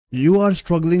You are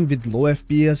struggling with low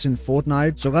FPS in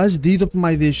Fortnite, so guys, these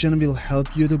optimization will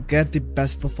help you to get the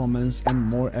best performance and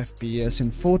more FPS in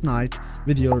Fortnite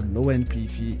with your low-end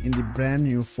PC in the brand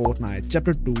new Fortnite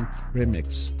Chapter 2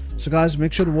 remix. So guys,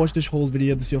 make sure to watch this whole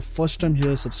video. If this is your first time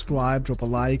here, subscribe, drop a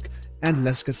like, and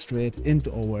let's get straight into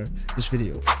this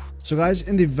video. So guys,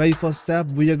 in the very first step,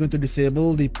 we are going to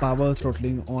disable the power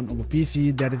throttling on our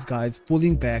PC. That is guys,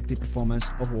 pulling back the performance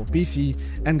of our PC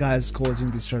and guys, causing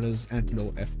the stutters and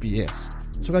low FPS.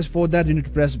 So guys, for that you need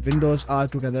to press Windows R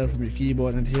together from your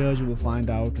keyboard, and here you will find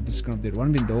out this kind of the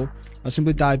run window. Now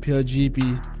simply type here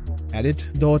gp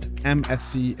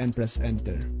edit.msc and press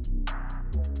enter.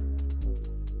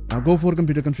 Now go for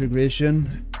computer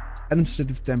configuration,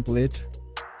 administrative template,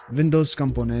 Windows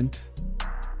component,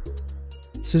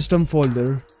 system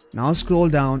folder. Now scroll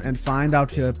down and find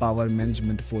out here power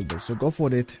management folder. So go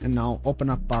for it and now open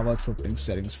up power throttling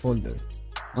settings folder.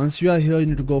 Once you are here, you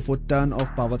need to go for turn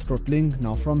off power throttling.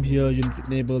 Now from here you need to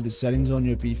enable the settings on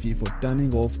your PC for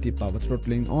turning off the power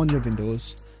throttling on your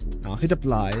Windows. Now hit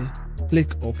apply,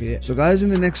 click OK. So guys,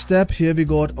 in the next step, here we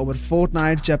got our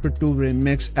Fortnite Chapter 2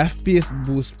 Remix FPS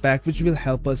Boost Pack, which will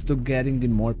help us to getting the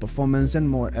more performance and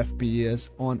more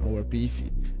FPS on our PC.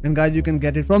 And guys, you can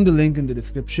get it from the link in the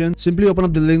description. Simply open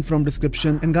up the link from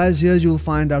description, and guys, here you will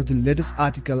find out the latest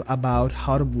article about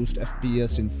how to boost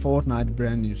FPS in Fortnite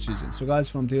brand new season. So guys,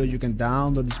 from there you can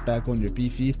download this pack on your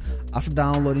PC. After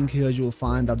downloading, here you will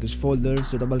find out this folder.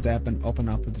 So double tap and open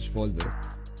up this folder.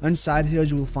 Inside here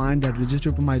you will find that register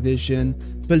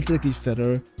optimization, filter key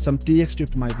setter, some TXT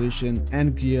optimization,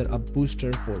 and gear up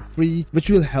booster for free, which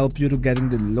will help you to getting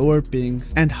the lower ping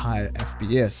and higher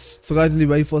FPS. So guys, in the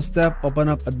very first step, open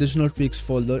up additional tweaks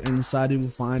folder, and inside you will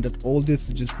find that all these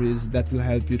registries that will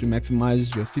help you to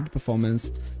maximize your CPU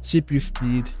performance, CPU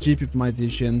speed, GPU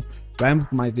optimization, RAM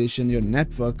optimization, your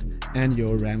network, and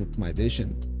your RAM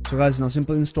optimization. So guys, now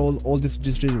simply install all these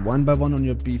registries one by one on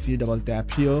your PC. Double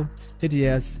tap here, hit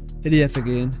yes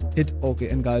again, hit OK,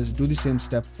 and guys, do the same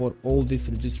step for all these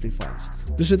registry files.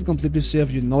 This should completely save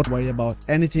you, not worry about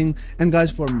anything. And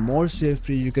guys, for more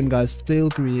safety, you can guys still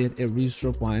create a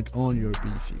restore point on your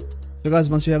PC. So guys,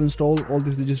 once you have installed all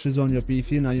these registries on your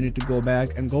PC, now you need to go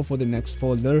back and go for the next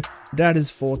folder, that is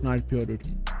Fortnite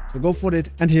Purity. So go for it,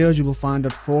 and here you will find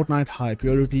that Fortnite High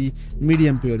Purity,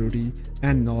 Medium Purity,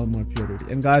 and Normal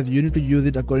Purity. And guys, you need to use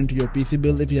it according to your PC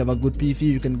build. If you have a good PC,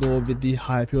 you can go with the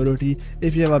High Purity.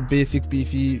 If you have a basic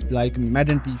PC like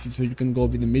Madden PC, so you can go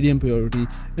with the Medium Purity.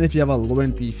 And if you have a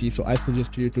low-end PC, so I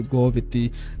suggest you to go with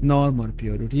the Normal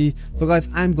Purity. So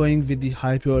guys, I'm going with the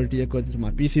High Purity according to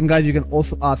my PC. And guys, you can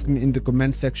also ask me in the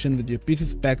comment section with your PC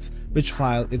specs which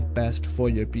file is best for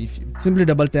your PC. Simply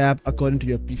double tap according to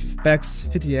your PC specs,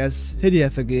 hit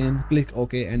yes again, click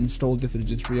OK, and install this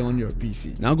registry on your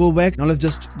PC. Now go back. Now let's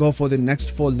just go for the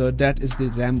next folder, that is the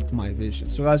RAM optimization.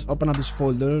 So guys, open up this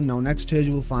folder. Now next here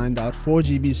you will find out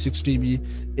 4GB,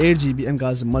 6GB, 8GB, and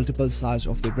guys, multiple size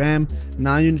of the RAM.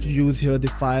 Now you need to use here the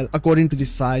file according to the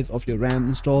size of your RAM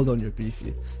installed on your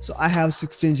PC. So I have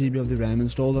 16GB of the RAM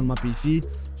installed on my PC.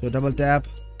 So double tap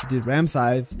the RAM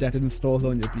size that is installed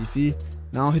on your PC.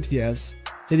 Now hit yes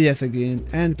again,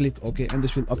 and click OK, and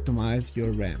this will optimize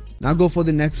your RAM. Now go for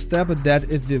the next step, that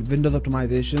is the Windows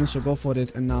optimization. So go for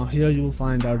it, and now here you will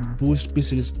find out boost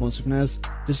PC responsiveness,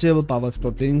 disable power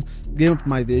throttling, game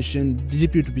optimization,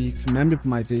 GPU tweaks, memory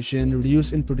optimization,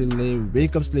 reduce input delay,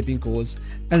 wake up sleeping codes,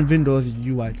 and Windows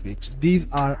UI tweaks.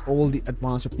 These are all the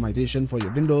advanced optimization for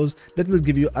your Windows that will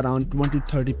give you around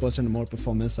 20-30% more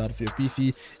performance out of your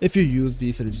PC if you use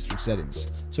these registry settings.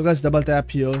 So guys, double tap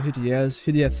here, hit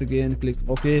yes again, click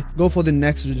OK. Go for the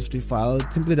next registry file.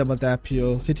 Simply double tap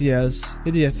here, hit yes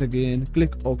again,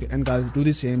 click OK, and guys, do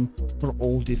the same for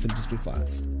all these registry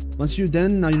files. Once you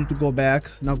done, now you need to go back.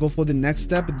 Now go for the next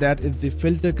step, that is the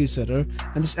filter key setter,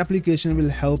 and this application will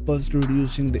help us to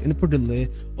reducing the input delay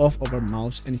of our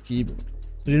mouse and keyboard.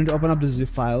 So you need to open up this zip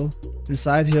file.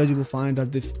 Inside here you will find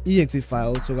out this exe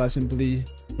file. So guys, simply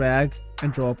drag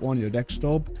and drop on your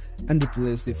desktop and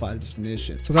replace the file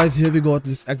destination. So guys, here we got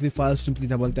this exe file. Simply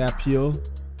double tap here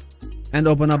and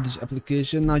open up this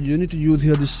application. Now you need to use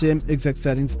here the same exact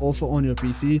settings also on your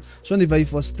PC. So in the very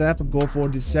first step, go for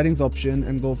the settings option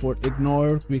and go for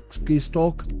ignore, quick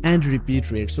keystroke, and repeat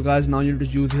rate. So guys, now you need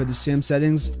to use here the same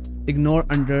settings, ignore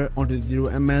under onto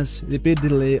 0 ms, repeat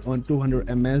delay on 200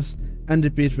 ms, and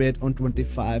repeat rate on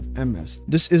 25 ms.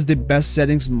 This is the best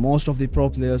settings. Most of the pro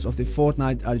players of the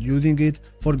Fortnite are using it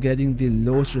for getting the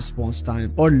lowest response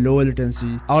time or low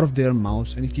latency out of their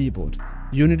mouse and keyboard.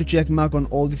 You need to check mark on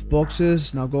all these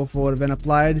boxes. Now go for when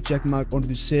applied, check mark onto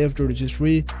the save to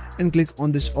registry and click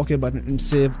on this OK button and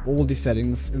save all the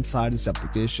settings inside this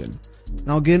application.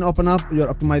 Now again open up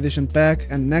your optimization pack,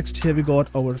 and next here we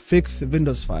got our fix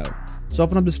Windows file. So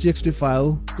open up this txt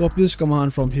file, copy this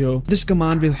command from here. This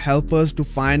command will help us to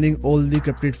finding all the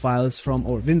corrupted files from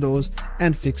our Windows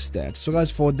and fix that. So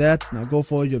guys, for that, now go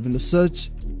for your Windows search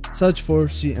for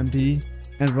cmd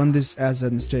and run this as an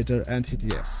administrator and hit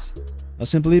yes. Now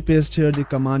simply paste here the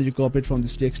command you copied from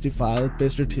this txt file,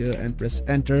 paste it here and press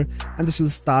enter, and this will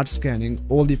start scanning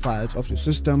all the files of your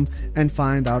system and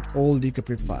find out all the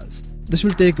corrupted files. This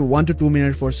will take 1 to 2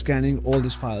 minutes for scanning all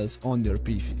these files on your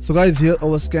PC. So guys, here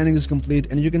our scanning is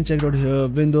complete, and you can check out here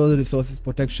Windows Resources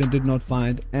Protection did not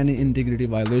find any integrity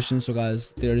violations. So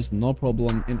guys, there is no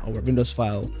problem in our Windows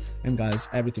file, and guys,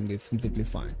 everything is completely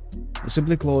fine.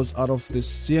 Simply close out of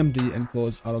this cmd and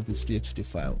close out of this txt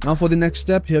file. Now for the next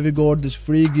step, here we got this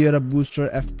free gear up booster,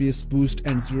 FPS boost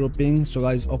and 0 ping. So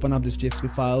guys, open up this txt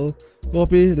file,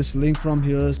 copy this link from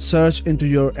here, search into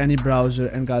your any browser,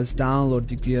 and guys, download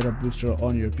the gear up booster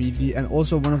on your PC. And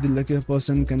also one of the luckiest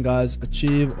person can guys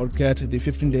achieve or get the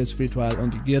 15 days free trial on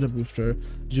the gear up booster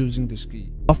using this key.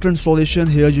 After installation,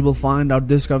 here you will find out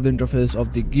this kind of the interface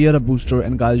of the gear up booster,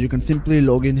 and guys, you can simply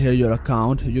log in here your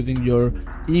account using your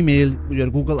email, your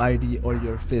Google ID or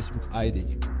your Facebook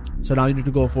ID. So now you need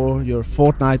to go for your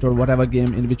Fortnite or whatever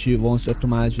game in which you want to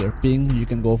optimize your ping. You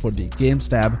can go for the games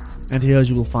tab, and here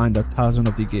you will find 1,000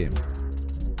 of the game.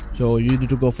 So you need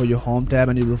to go for your home tab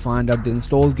and you will find out the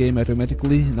install game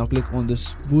automatically. Now click on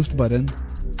this boost button,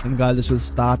 and guys, this will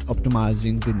start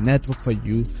optimizing the network for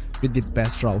you with the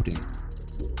best routing.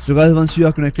 So guys, once you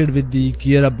are connected with the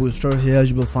gear up booster, here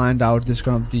you will find out this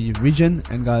kind of the region,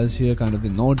 and guys, here kind of the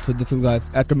node. So this will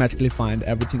guys automatically find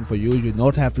everything for you. You do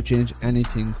not have to change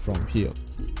anything from here.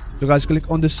 So guys, click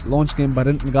on this launch game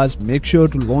button, and guys, make sure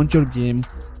to launch your game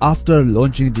after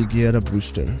launching the gear up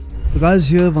booster. So guys,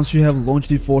 here once you have launched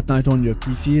the Fortnite on your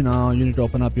PC, now you need to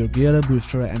open up your gear up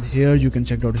booster, and here you can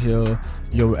check out here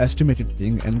your estimated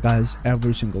ping, and guys,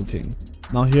 every single thing.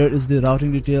 Now here is the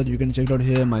routing detail. You can check out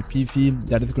here my PC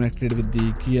that is connected with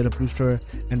the gear up booster,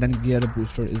 and then gear up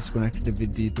booster is connected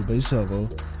with the Dubai server,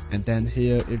 and then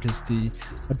here it is the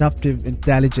adaptive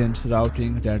intelligent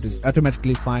routing that is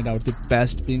automatically find out the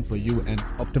best ping for you and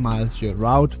optimize your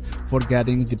route for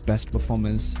getting the best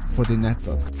performance for the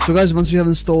network. So guys, once you have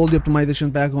installed the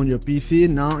optimization pack on your PC,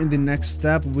 now in the next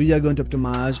step we are going to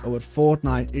optimize our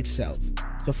Fortnite itself.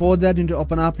 So for that, you need to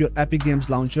open up your Epic Games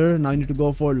launcher. Now you need to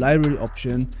go for library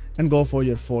option and go for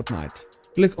your Fortnite.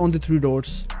 Click on the 3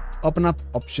 dots, open up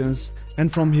options,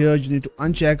 and from here you need to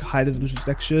uncheck high resolution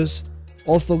textures.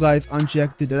 Also guys,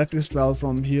 uncheck the DirectX 12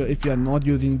 from here if you are not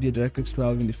using the DirectX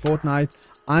 12 in the Fortnite.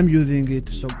 I'm using it,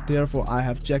 so therefore I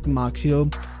have check mark here.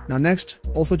 Now next,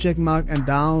 also check mark and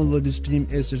download the Steam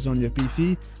assets on your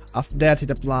PC. After that,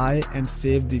 hit apply and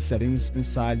save the settings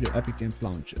inside your Epic Games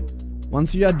launcher.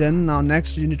 Once you are done, now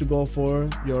next you need to go for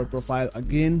your profile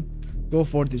again, go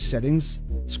for the settings,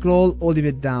 scroll all the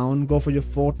way down, go for your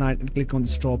Fortnite and click on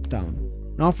this drop down.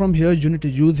 Now from here you need to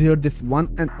use here this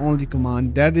one and only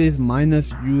command, that is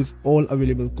 -use all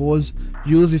available cores,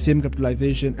 use the same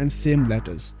capitalization and same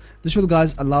letters. This will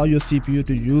guys allow your CPU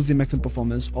to use the maximum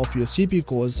performance of your CPU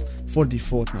cores for the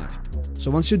Fortnite.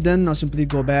 So once you're done, now simply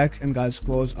go back and guys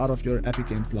close out of your Epic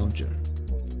Games launcher.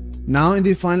 Now in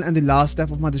the final and the last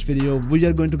step of this video, we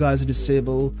are going to guys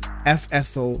disable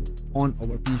FSO on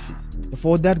our PC. So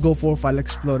for that, go for File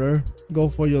Explorer, go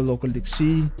for your local disk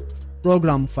C,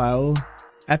 program file,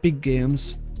 Epic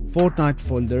Games, Fortnite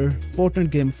folder,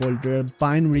 Fortnite game folder,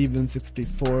 binary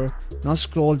Win64. Now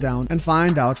scroll down and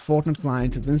find out Fortnite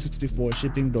client Win64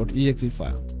 shipping.exe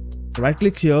file. So right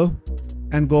click here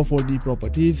and go for the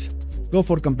properties, go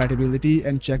for compatibility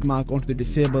and check mark onto the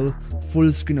disable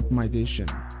full screen optimization.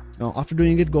 Now after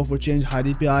doing it, go for change high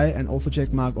DPI and also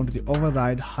check mark onto the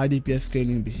override high DPI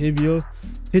scaling behavior.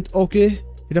 Hit OK,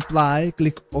 hit apply,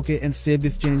 click OK and save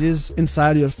these changes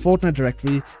inside your Fortnite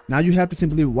directory. Now you have to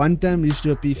simply one time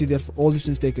restore your PC, therefore all these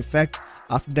things take effect.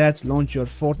 After that, launch your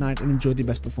Fortnite and enjoy the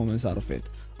best performance out of it.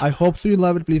 I hope so you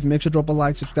love it. Please make sure to drop a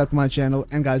like, subscribe to my channel,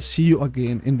 and guys, see you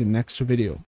again in the next video.